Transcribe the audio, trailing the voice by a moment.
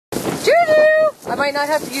JuJu! I might not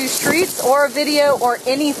have to use treats or a video or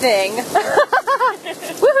anything.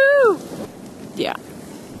 Woohoo! Yeah.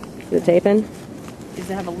 Is it taping? Does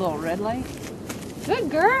it have a little red light? Good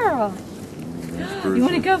girl. You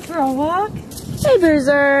want to go for a walk? Hey,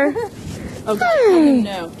 Bruiser. Oh, God. Hey.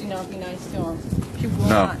 No, do not be nice to him. She will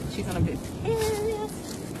not. She's going to be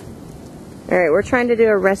pissed. Alright, we're trying to do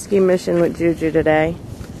a rescue mission with JuJu today.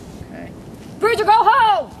 Okay. Bruiser, go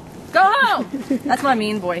home! Go home! That's my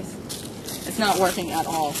mean voice. It's not working at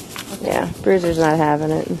all. Okay. Yeah, Bruiser's not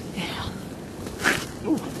having it. Yeah.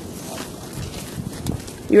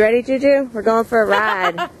 You ready, JuJu? We're going for a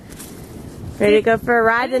ride. Ready to go for a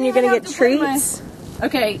ride? Then you're going to get treats?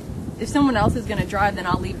 Okay, if someone else is going to drive, then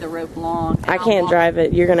I'll leave the rope long. I can't drive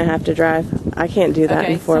it. You're going to have to drive. I can't do that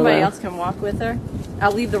in 4 somebody else can walk with her.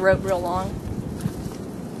 I'll leave the rope real long.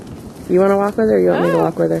 You want to walk with her or you want me to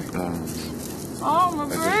walk with her? Oh, my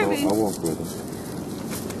baby. I'll walk with her.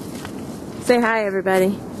 Say hi,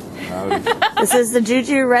 everybody. This is the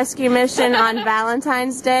JuJu rescue mission on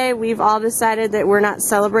Valentine's Day. We've all decided that we're not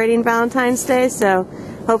celebrating Valentine's Day, so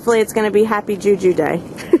hopefully it's going to be Happy JuJu Day.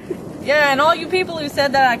 Yeah, and all you people who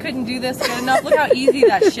said that I couldn't do this good enough, look how easy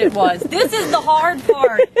that shit was. This is the hard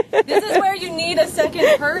part. This is where you need a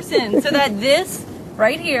second person so that this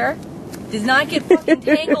right here does not get fucking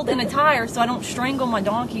tangled in a tire so I don't strangle my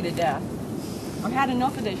donkey to death. I've had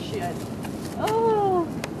enough of this shit. Oh.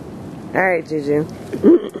 Alright, JuJu.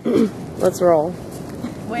 Let's roll.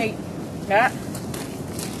 Wait. Matt.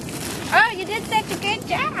 Oh, you did such a good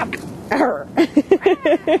job.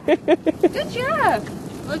 Good job.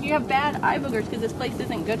 Look, you have bad eye boogers because this place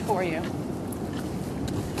isn't good for you.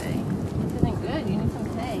 Okay. This isn't good. You need some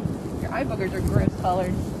hay. Your eye boogers are gross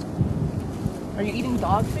colored. Are you eating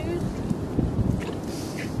dog food?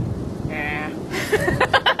 Yeah.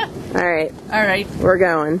 Alright. Alright. We're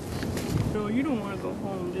going. No, you don't want to go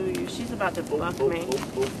home, do you? She's about to bluff me.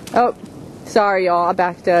 Oh, sorry, y'all. I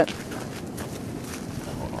backed up.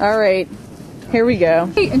 Alright. Here we go.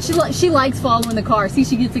 And she likes following the car. See,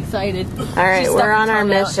 she gets excited. Alright, we're on our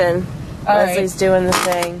mission. Leslie's doing the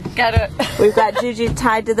thing. Got it. We've got JuJu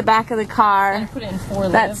tied to the back of the car. Put it in 4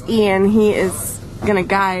 That's Ian. He is going to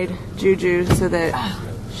guide JuJu so that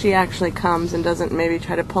she actually comes and doesn't maybe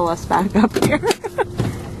try to pull us back up here.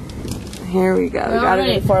 Here we go. We got it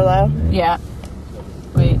in 4 low? Yeah.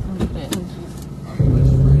 Wait.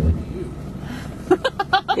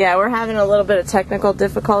 Yeah, we're having a little bit of technical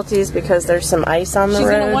difficulties because there's some ice on the road.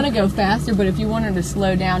 She's going to want to go faster, but if you want her to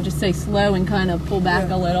slow down, just say slow and kind of pull back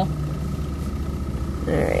a little.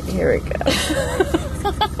 Alright, here we go.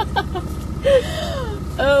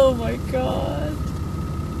 Oh my god.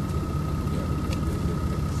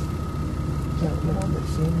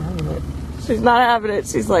 She's not having it.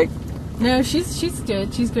 She's like... No, she's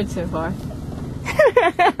good. She's good so far.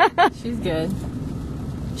 She's good.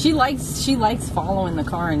 She likes following the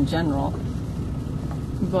car in general,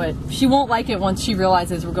 but she won't like it once she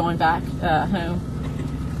realizes we're going back home.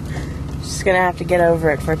 She's gonna have to get over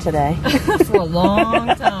it for today. For a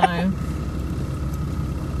long time.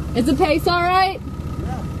 Is the pace all right?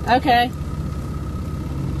 Yeah. Okay.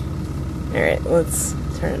 All right, let's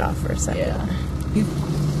turn it off for a second. Yeah.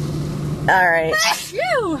 All right. Bless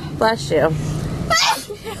you. Bless you.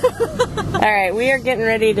 Alright, we are getting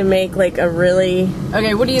ready to make like a really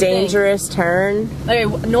what do you dangerous turn. Okay,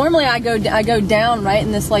 normally I go down right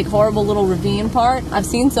in this like horrible little ravine part. I've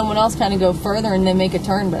seen someone else kind of go further and then make a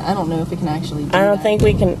turn, but I don't know if we can actually do that. I don't think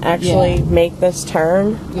we can actually make this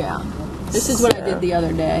turn. Yeah. This is what I did the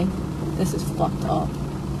other day. This is fucked up.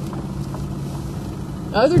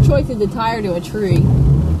 The other choice is a tire to a tree.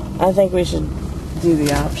 I think we should do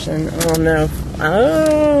the option. I don't know.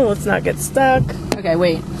 Oh, let's not get stuck. Okay,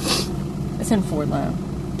 wait. It's in 4 low.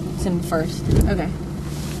 It's in first. Okay.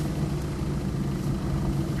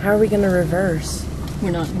 How are we going to reverse?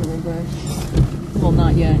 We're not going to reverse. Well,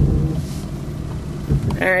 not yet.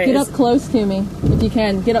 Alright. Get up close to me, if you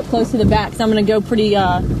can. Get up close to the back, because I'm going to go pretty,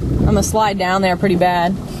 I'm going to slide down there pretty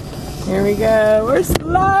bad. Here we go. We're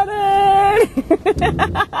sliding!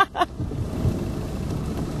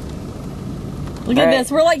 Look at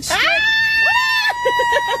this. We're like...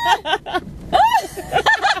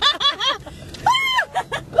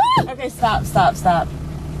 Okay, stop.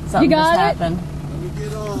 Something you got just happened. Let me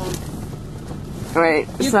get on. Wait,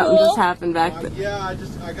 something just happened back there. Yeah,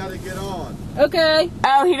 I gotta get on. Okay.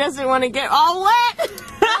 Oh, he doesn't want to get all wet.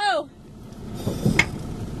 Oh.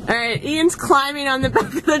 Alright, Ian's climbing on the back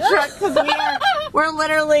of the truck because we're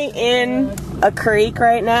literally in a creek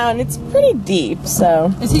right now and it's pretty deep,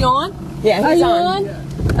 so. Is he on? Yeah, he's on.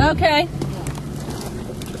 Yeah. Okay.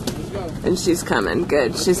 And she's coming.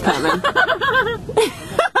 Good, she's coming.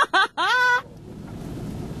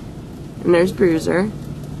 And there's Bruiser.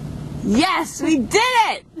 Yes, we did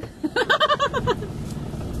it!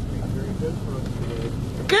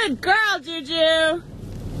 Good girl, Juju!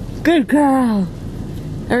 Good girl!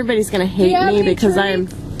 Everybody's gonna hate me because I'm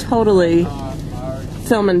totally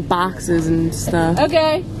filming boxes and stuff.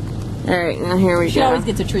 Okay. Alright, now here we She go. always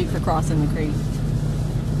gets a treat for crossing the creek.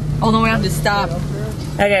 Oh no, we have to stop.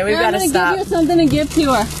 Okay, we've got to stop. I'm gonna give you something to give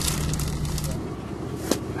to her.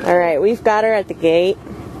 Alright, we've got her at the gate.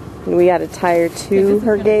 We got to tie her to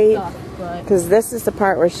her gate. Because this is the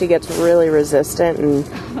part where she gets really resistant and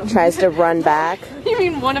tries to run back. You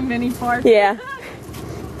mean one of many parts? Yeah.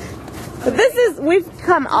 But this is, we've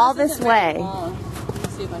come all this way.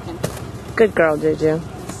 Let's see if I can. Good girl, Juju.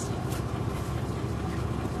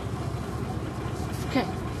 Okay,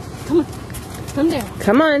 come on. Come down.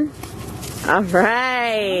 Come on. All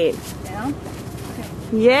right. Down. Okay.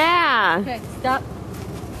 Yeah. Okay, stop.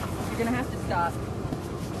 You're gonna have to stop.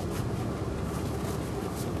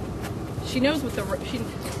 She knows what the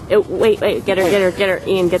Wait, get her,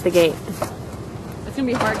 Ian, get the gate. It's gonna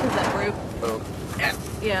be hard because that rope. Oh.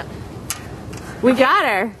 Yeah. We got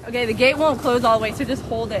her. Okay, the gate won't close all the way, so just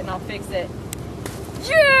hold it and I'll fix it.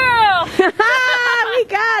 Yeah! We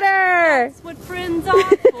got her. That's what friends are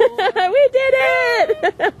for. We did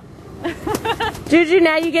it. Juju,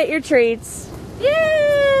 now you get your treats.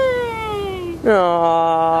 Yay! Aww.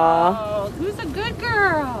 Oh, who's a good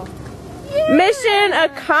girl? Yeah. Mission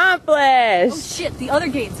accomplished. Oh shit, the other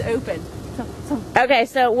gate's open. Okay,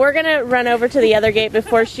 so we're gonna run over to the other gate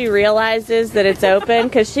before she realizes that it's open,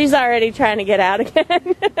 because she's already trying to get out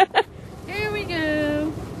again. Here we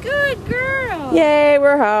go. Good girl. Yay,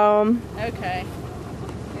 we're home. Okay.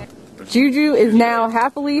 Juju is now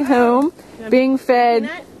happily home, being fed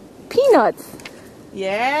peanuts.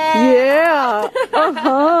 Yeah. Yeah.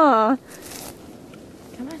 Uh-huh.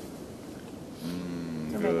 Come on.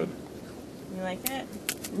 Good. You like it?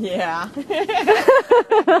 Yeah.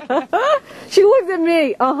 She looks at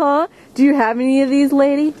me. Uh-huh. Do you have any of these,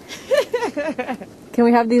 lady? Can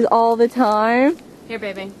we have these all the time? Here,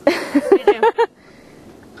 baby.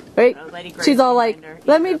 Wait. Oh, Lady Grace She's all like, behind her.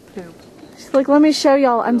 let me. Poop. She's like, let me show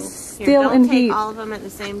y'all. I'm Here, still don't in take heat. all of them at the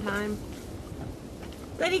same time.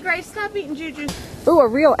 Lady Grace, stop eating Juju. Ooh, a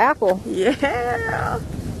real apple. Yeah.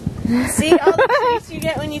 See all the treats you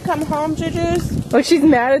get when you come home, Juju's? Oh, she's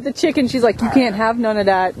mad at the chicken. She's like, you can't have none of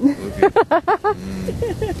that.